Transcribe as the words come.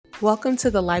Welcome to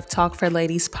the Life Talk for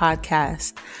Ladies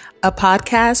podcast, a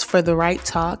podcast for the right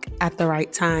talk at the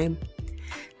right time.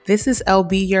 This is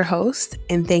LB, your host,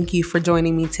 and thank you for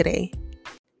joining me today.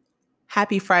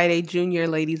 Happy Friday, Junior,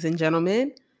 ladies and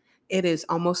gentlemen. It is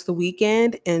almost the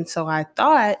weekend, and so I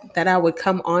thought that I would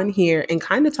come on here and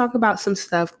kind of talk about some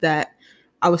stuff that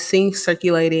I was seeing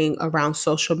circulating around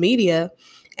social media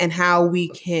and how we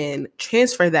can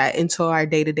transfer that into our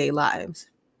day-to-day lives.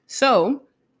 So,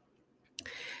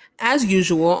 as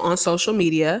usual on social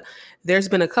media, there's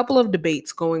been a couple of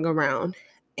debates going around,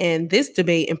 and this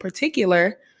debate in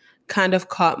particular kind of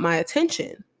caught my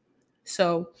attention.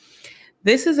 So,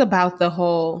 this is about the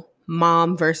whole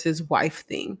mom versus wife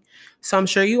thing. So, I'm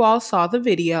sure you all saw the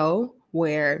video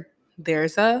where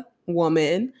there's a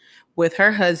woman with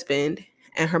her husband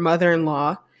and her mother in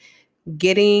law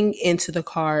getting into the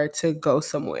car to go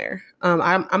somewhere.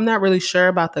 I'm not really sure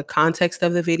about the context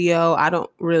of the video. I don't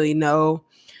really know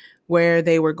where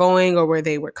they were going or where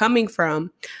they were coming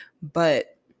from.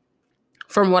 But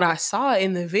from what I saw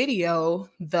in the video,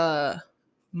 the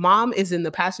mom is in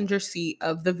the passenger seat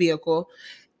of the vehicle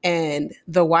and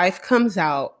the wife comes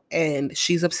out and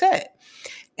she's upset.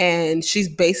 And she's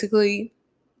basically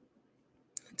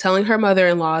telling her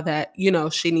mother-in-law that,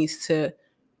 she needs to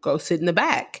go sit in the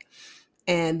back.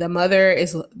 And the mother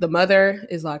is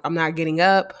like, I'm not getting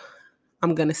up.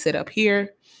 I'm going to sit up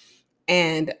here.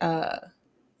 And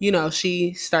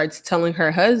she starts telling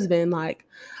her husband, like,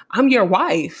 I'm your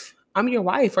wife. I'm your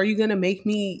wife. Are you going to make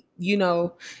me,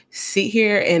 sit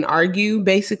here and argue?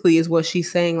 Basically, is what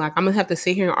she's saying. Like, I'm going to have to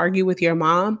sit here and argue with your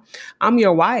mom. I'm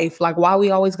your wife. Like, why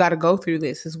we always got to go through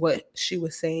this is what she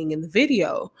was saying in the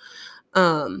video.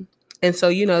 And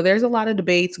so, there's a lot of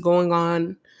debates going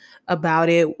on about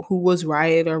it. Who was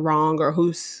right or wrong, or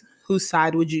whose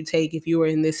side would you take if you were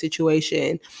in this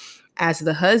situation as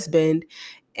the husband?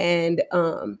 And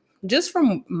just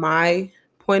from my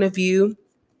point of view,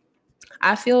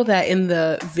 I feel that in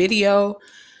the video,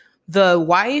 the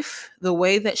wife, the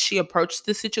way that she approached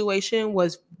the situation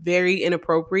was very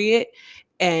inappropriate.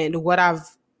 And what I've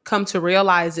come to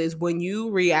realize is when you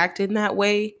react in that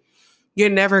way, you're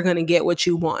never going to get what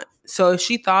you want. So if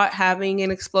she thought having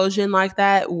an explosion like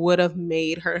that would have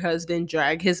made her husband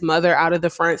drag his mother out of the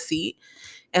front seat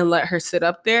and let her sit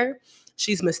up there,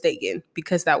 she's mistaken,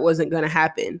 because that wasn't going to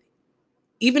happen.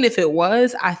 Even if it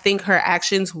was, I think her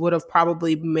actions would have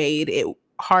probably made it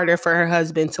harder for her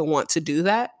husband to want to do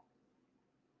that.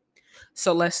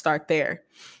 So let's start there.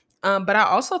 But I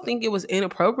also think it was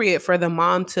inappropriate for the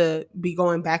mom to be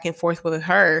going back and forth with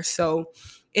her. So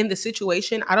in the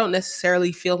situation, I don't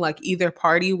necessarily feel like either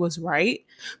party was right.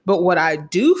 But what I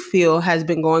do feel has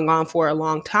been going on for a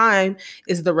long time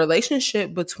is the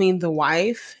relationship between the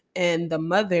wife and the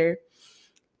mother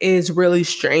is really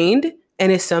strained.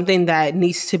 And it's something that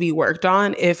needs to be worked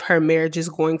on if her marriage is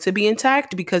going to be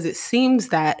intact, because it seems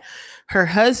that her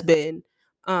husband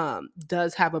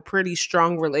does have a pretty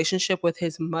strong relationship with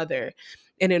his mother.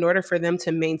 And in order for them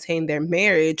to maintain their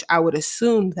marriage, I would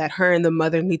assume that her and the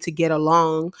mother need to get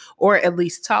along, or at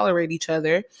least tolerate each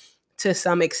other to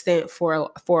some extent for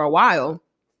a while.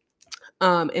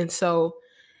 And so,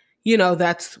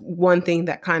 that's one thing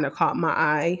that kind of caught my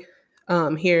eye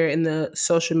here in the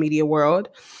social media world.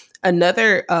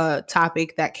 Another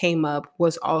topic that came up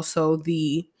was also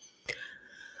the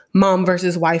mom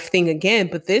versus wife thing again,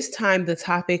 but this time the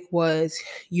topic was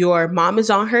your mom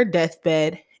is on her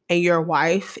deathbed and your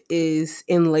wife is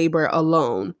in labor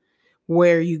alone.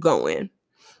 Where are you going?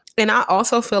 And I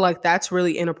also feel like that's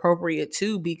really inappropriate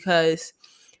too, because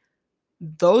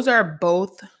those are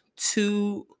both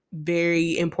two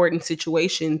very important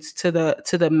situations to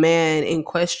the man in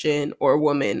question, or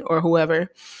woman, or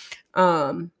whoever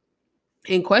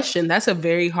in question. That's a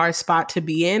very hard spot to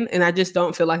be in, and I just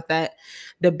don't feel like that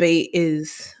debate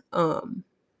is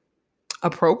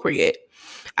appropriate.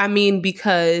 I mean,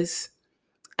 because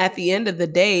at the end of the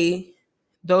day,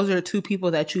 those are two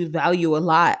people that you value a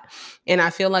lot, and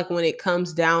I feel like when it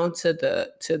comes down to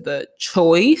the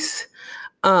choice,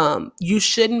 you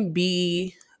shouldn't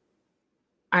be,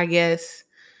 I guess,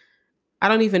 I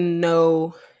don't even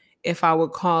know if I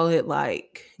would call it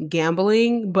like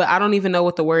gambling, but I don't even know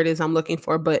what the word is I'm looking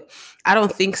for. But I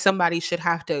don't think somebody should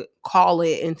have to call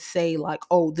it and say like,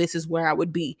 oh, this is where I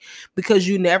would be, because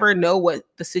you never know what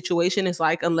the situation is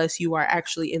like unless you are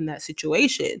actually in that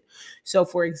situation. So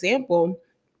for example,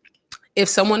 if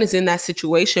someone is in that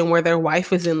situation where their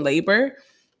wife is in labor,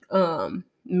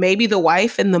 maybe the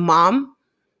wife and the mom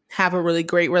have a really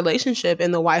great relationship,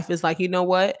 and the wife is like, you know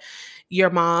what? Your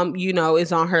mom,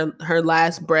 is on her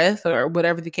last breath, or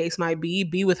whatever the case might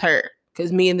be with her.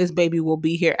 because me and this baby will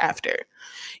be here after.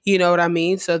 You know what I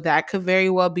mean? So that could very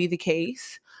well be the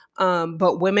case.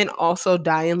 But women also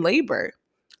die in labor.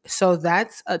 So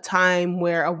that's a time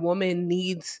where a woman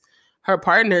needs her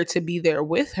partner to be there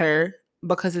with her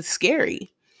because it's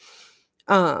scary.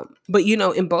 But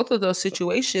in both of those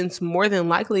situations, more than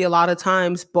likely, a lot of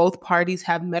times both parties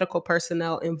have medical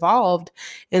personnel involved.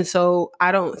 And so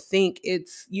I don't think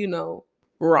it's,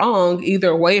 wrong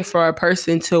either way for a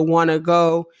person to want to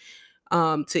go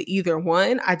to either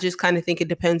one. I just kind of think it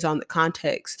depends on the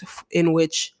context in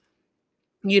which,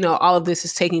 all of this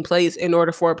is taking place in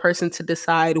order for a person to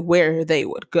decide where they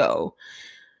would go.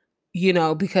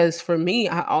 Because for me,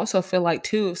 I also feel like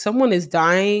too, if someone is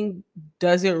dying,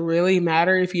 does it really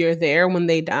matter if you're there when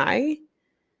they die?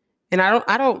 And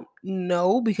I don't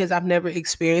know because I've never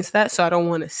experienced that. So I don't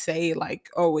want to say like,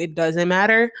 oh, it doesn't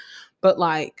matter. But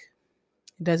like,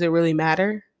 does it really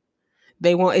matter?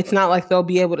 It's not like they'll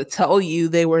be able to tell you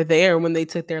they were there when they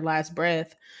took their last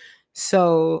breath.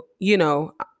 So,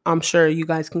 I'm sure you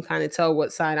guys can kind of tell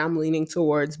what side I'm leaning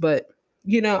towards, but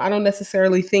I don't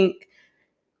necessarily think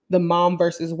the mom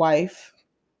versus wife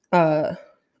uh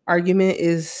argument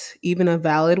is even a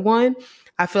valid one.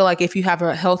 I feel like if you have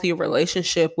a healthy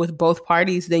relationship with both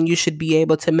parties, then you should be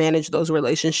able to manage those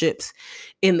relationships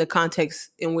in the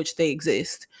context in which they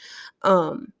exist.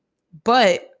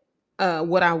 But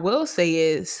what I will say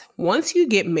is once you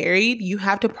get married, you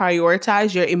have to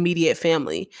prioritize your immediate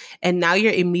family. And now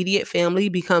your immediate family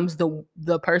becomes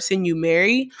the person you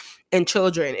marry and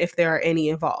children if there are any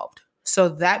involved. So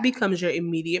that becomes your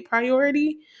immediate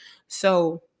priority.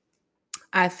 So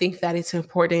I think that it's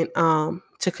important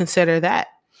to consider that,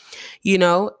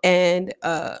 and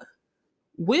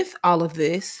with all of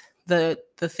this, the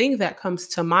thing that comes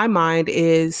to my mind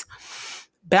is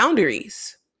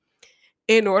boundaries.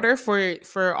 In order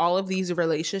for all of these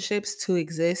relationships to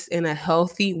exist in a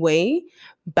healthy way,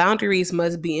 boundaries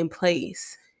must be in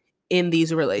place in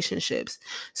these relationships.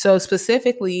 So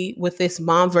specifically with this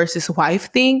mom versus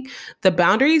wife thing, the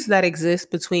boundaries that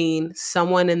exist between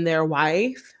someone and their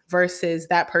wife versus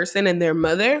that person and their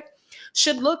mother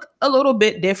should look a little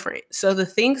bit different. So the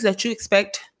things that you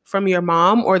expect from your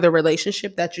mom or the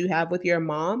relationship that you have with your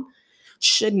mom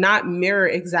should not mirror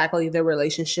exactly the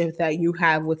relationship that you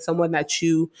have with someone that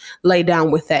you lay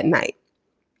down with that night.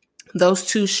 Those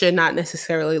two should not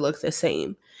necessarily look the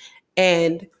same.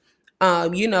 And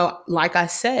like I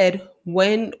said,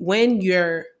 when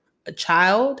you're a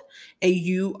child and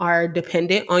you are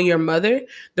dependent on your mother,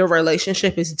 the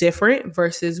relationship is different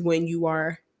versus when you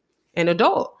are an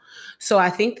adult. So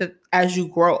I think that as you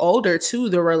grow older too,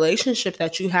 the relationship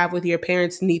that you have with your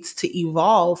parents needs to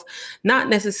evolve. Not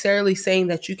necessarily saying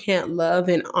that you can't love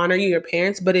and honor your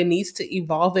parents, but it needs to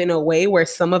evolve in a way where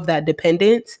some of that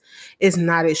dependence is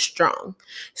not as strong.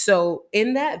 So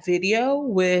in that video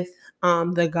with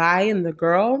the guy and the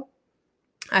girl,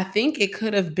 I think it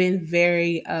could have been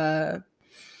very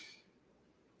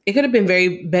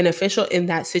beneficial in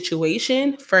that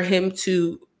situation for him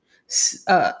to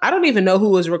I don't even know who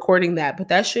was recording that, but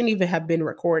that shouldn't even have been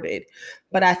recorded.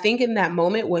 But I think in that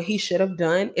moment, what he should have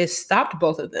done is stopped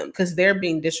both of them because they're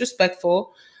being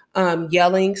disrespectful,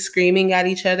 yelling, screaming at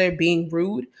each other, being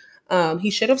rude. He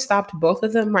should have stopped both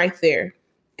of them right there.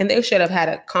 And they should have had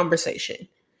a conversation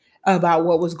about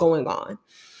what was going on.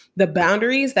 The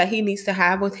boundaries that he needs to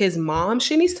have with his mom,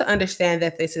 she needs to understand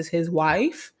that this is his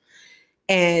wife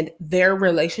and their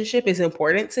relationship is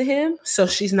important to him. So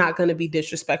she's not going to be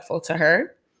disrespectful to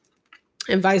her.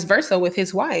 And vice versa with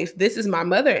his wife. This is my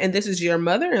mother and this is your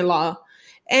mother-in-law.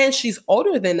 And she's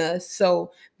older than us.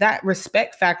 So that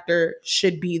respect factor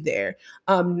should be there.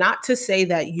 Not to say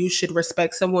that you should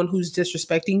respect someone who's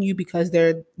disrespecting you because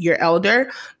they're your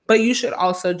elder, but you should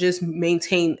also just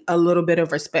maintain a little bit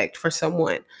of respect for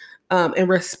someone. And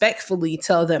respectfully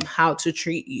tell them how to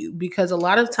treat you. Because a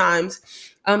lot of times,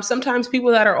 sometimes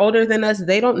people that are older than us,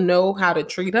 they don't know how to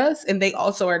treat us. And they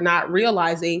also are not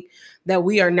realizing that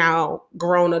we are now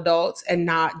grown adults and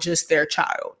not just their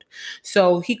child.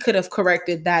 So he could have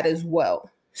corrected that as well.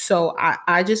 So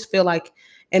I just feel like,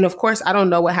 and of course, I don't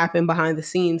know what happened behind the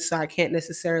scenes, so I can't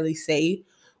necessarily say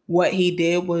what he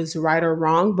did was right or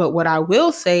wrong. But what I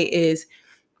will say is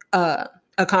a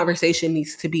conversation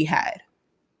needs to be had.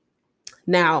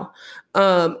 Now,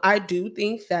 I do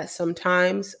think that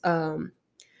sometimes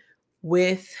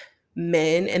with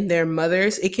men and their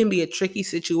mothers, it can be a tricky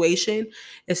situation,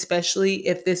 especially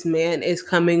if this man is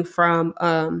coming from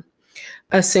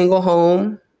a single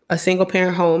home, a single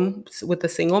parent home with a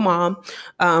single mom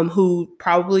who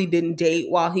probably didn't date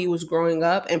while he was growing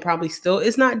up and probably still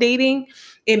is not dating,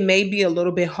 it may be a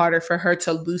little bit harder for her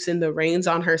to loosen the reins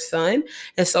on her son.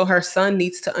 And so her son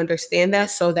needs to understand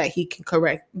that so that he can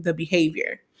correct the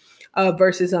behavior.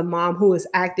 Versus a mom who is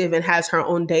active and has her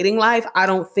own dating life, I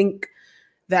don't think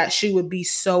that she would be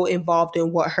so involved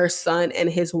in what her son and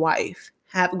his wife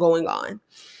have going on.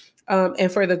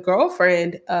 And for the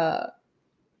girlfriend,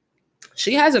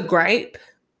 she has a gripe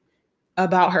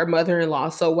about her mother-in-law.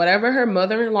 So whatever her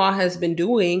mother-in-law has been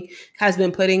doing has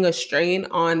been putting a strain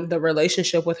on the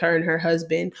relationship with her and her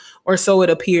husband, or so it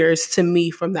appears to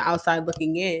me from the outside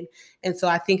looking in. And so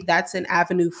I think that's an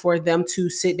avenue for them to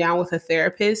sit down with a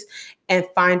therapist and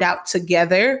find out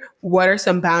together what are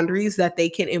some boundaries that they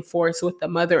can enforce with the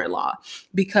mother-in-law,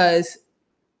 because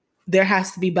there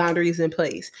has to be boundaries in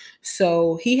place.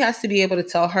 So he has to be able to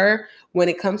tell her, when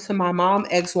it comes to my mom,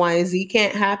 X, Y, and Z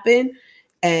can't happen.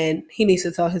 And he needs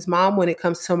to tell his mom, when it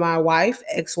comes to my wife,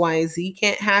 X, Y, and Z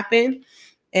can't happen.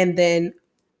 And then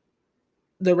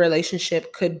the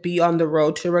relationship could be on the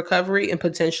road to recovery and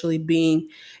potentially being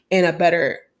in a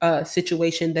better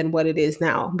situation than what it is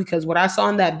now. Because what I saw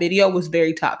in that video was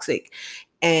very toxic.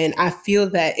 And I feel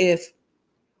that if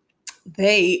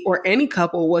they or any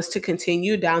couple was to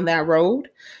continue down that road,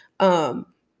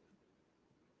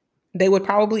 they would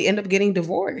probably end up getting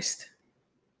divorced.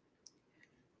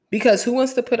 Because who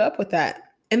wants to put up with that?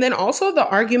 And then also the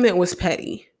argument was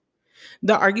petty.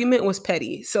 The argument was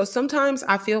petty. So sometimes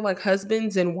I feel like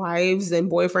husbands and wives and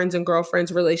boyfriends and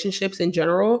girlfriends, relationships in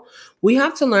general, we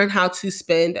have to learn how to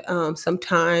spend some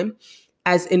time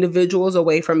as individuals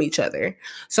away from each other.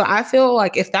 So I feel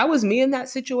like if that was me in that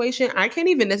situation, I can't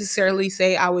even necessarily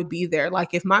say I would be there.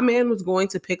 Like if my man was going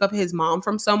to pick up his mom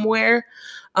from somewhere,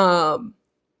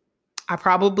 I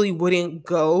probably wouldn't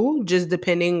go, just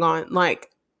depending on, like,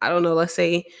 I don't know, let's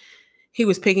say he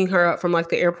was picking her up from like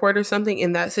the airport or something.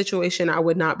 In that situation, I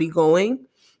would not be going.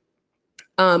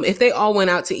 If they all went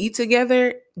out to eat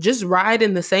together, just ride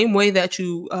in the same way that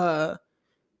you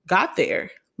got there.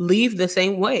 Leave the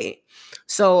same way.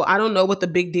 So I don't know what the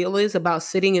big deal is about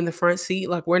sitting in the front seat.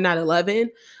 Like, we're not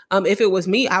 11. If it was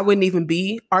me, I wouldn't even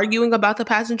be arguing about the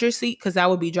passenger seat because I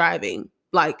would be driving.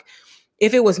 Like,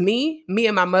 if it was me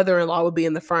and my mother-in-law would be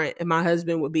in the front and my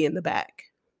husband would be in the back.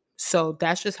 So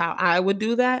that's just how I would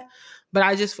do that. But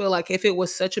I just feel like if it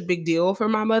was such a big deal for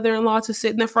my mother-in-law to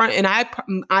sit in the front, and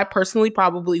I personally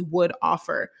probably would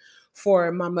offer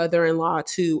for my mother-in-law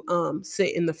to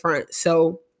sit in the front.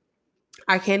 So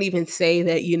I can't even say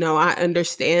that, I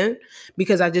understand,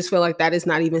 because I just feel like that is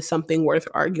not even something worth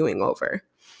arguing over.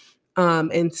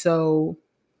 And so,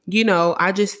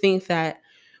 I just think that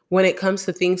when it comes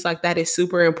to things like that, it's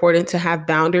super important to have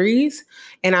boundaries.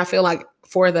 And I feel like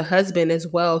for the husband as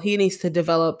well, he needs to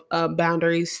develop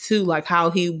boundaries too, like how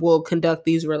he will conduct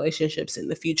these relationships in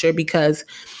the future, because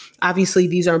obviously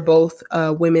these are both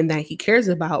women that he cares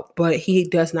about, but he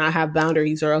does not have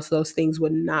boundaries, or else those things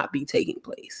would not be taking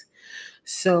place.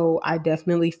 So I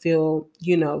definitely feel,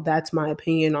 that's my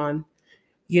opinion on,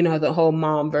 the whole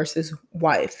mom versus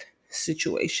wife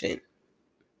situation.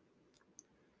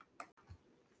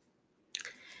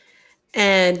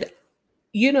 And,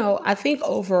 I think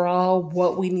overall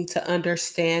what we need to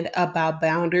understand about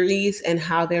boundaries and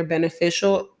how they're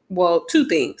beneficial, well, two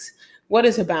things. What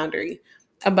is a boundary?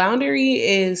 A boundary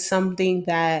is something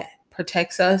that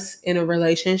protects us in a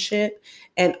relationship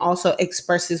and also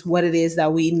expresses what it is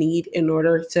that we need in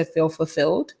order to feel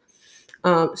fulfilled.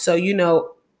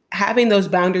 So, having those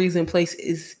boundaries in place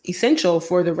is essential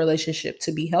for the relationship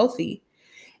to be healthy.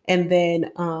 And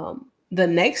then the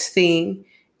next thing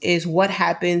is what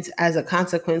happens as a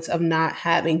consequence of not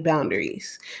having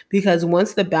boundaries. Because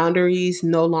once the boundaries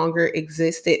no longer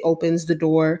exist, it opens the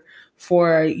door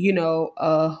for,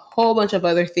 a whole bunch of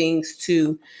other things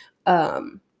to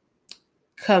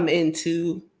come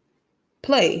into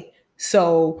play.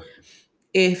 So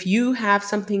if you have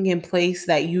something in place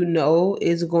that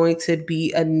is going to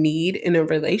be a need in a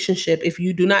relationship, if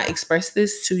you do not express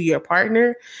this to your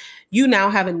partner, you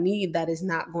now have a need that is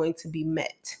not going to be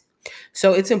met.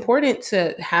 So it's important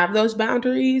to have those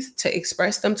boundaries, to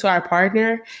express them to our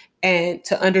partner, and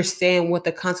to understand what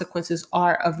the consequences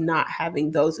are of not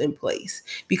having those in place,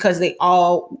 because they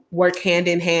all work hand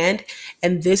in hand.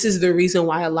 And this is the reason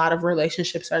why a lot of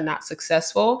relationships are not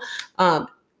successful.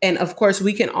 And of course,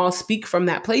 we can all speak from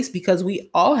that place because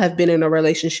we all have been in a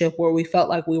relationship where we felt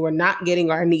like we were not getting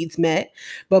our needs met,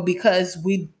 but because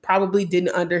we probably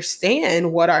didn't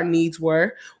understand what our needs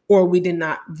were, or we did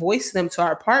not voice them to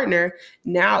our partner,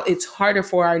 now it's harder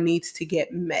for our needs to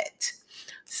get met.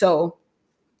 So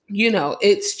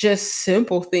It's just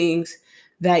simple things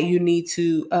that you need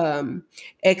to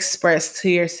express to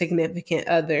your significant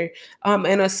other.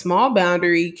 And a small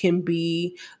boundary can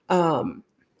be,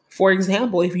 for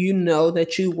example, if you know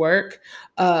that you work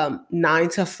 9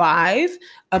 to 5,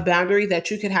 a boundary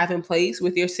that you could have in place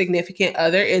with your significant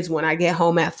other is when I get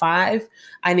home at 5,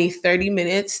 I need 30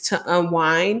 minutes to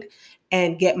unwind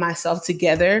and get myself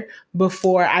together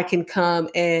before I can come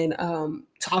and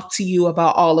talk to you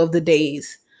about all of the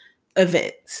day's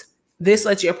events. This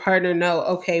lets your partner know,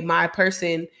 okay, my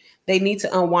person, they need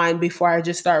to unwind before I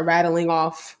just start rattling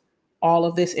off all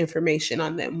of this information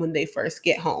on them when they first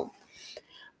get home.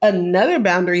 Another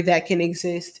boundary that can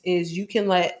exist is you can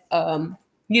let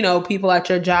people at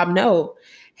your job know,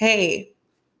 hey,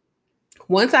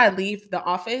 once I leave the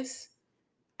office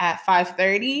at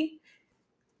 5:30,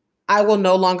 I will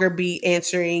no longer be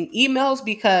answering emails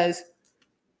because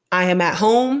I am at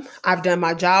home. I've done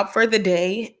my job for the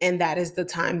day, and that is the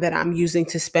time that I'm using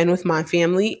to spend with my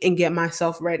family and get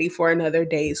myself ready for another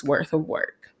day's worth of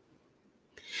work.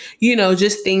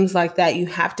 Just things like that. You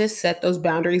have to set those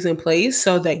boundaries in place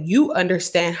so that you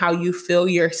understand how you feel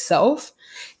yourself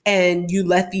and you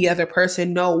let the other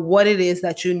person know what it is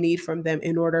that you need from them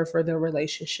in order for the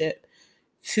relationship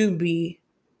to be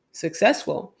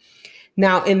successful.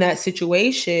 Now, in that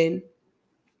situation,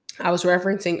 I was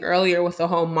referencing earlier with the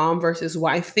whole mom versus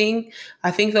wife thing.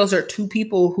 I think those are two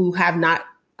people who have not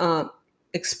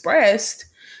expressed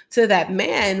to that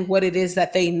man what it is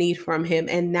that they need from him,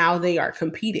 and now they are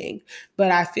competing. But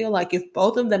I feel like if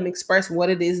both of them express what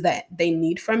it is that they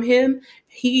need from him,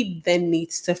 he then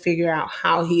needs to figure out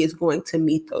how he is going to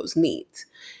meet those needs.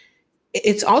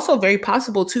 It's also very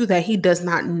possible too that he does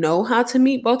not know how to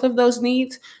meet both of those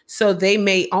needs, so they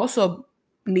may also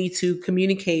need to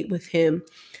communicate with him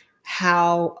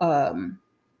how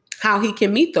he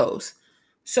can meet those.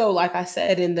 So like I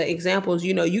said in the examples,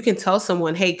 you can tell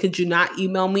someone, hey, could you not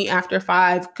email me after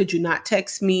 5? Could you not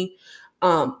text me?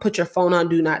 Put your phone on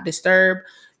do not disturb.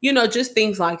 Just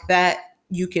things like that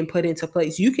you can put into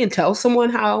place. You can tell someone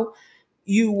how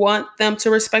you want them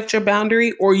to respect your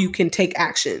boundary, or you can take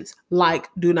actions like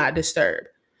do not disturb,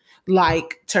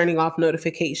 like turning off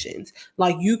notifications.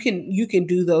 Like you can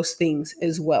do those things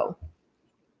as well.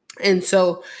 And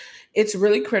so it's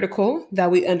really critical that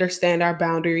we understand our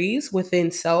boundaries within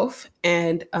self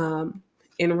and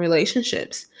in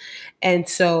relationships. And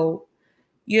so,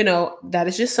 that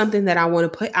is just something that I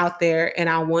want to put out there. And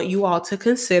I want you all to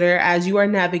consider as you are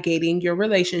navigating your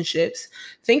relationships.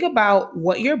 Think about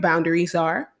what your boundaries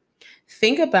are.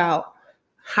 Think about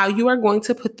how you are going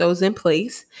to put those in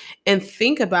place, and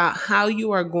think about how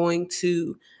you are going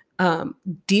to um,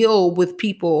 deal with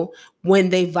people when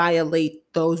they violate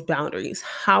those boundaries.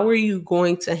 How are you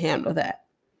going to handle that?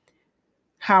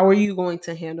 How are you going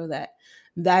to handle that?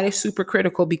 That is super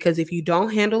critical, because if you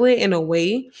don't handle it in a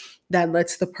way that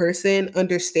lets the person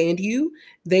understand you,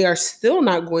 they are still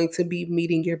not going to be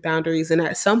meeting your boundaries. And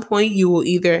at some point, you will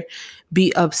either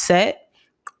be upset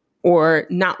or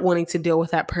not wanting to deal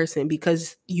with that person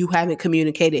because you haven't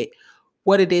communicated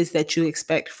what it is that you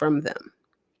expect from them.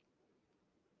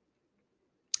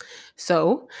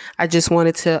 So I just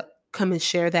wanted to come and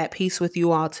share that piece with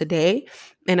you all today.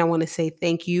 And I want to say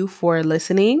thank you for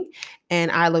listening. And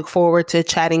I look forward to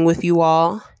chatting with you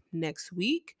all next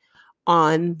week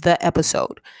on the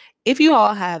episode. If you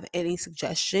all have any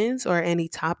suggestions or any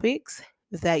topics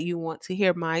that you want to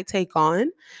hear my take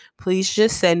on, please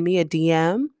just send me a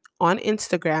DM on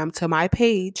Instagram to my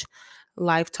page,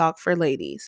 Life Talk for Ladies.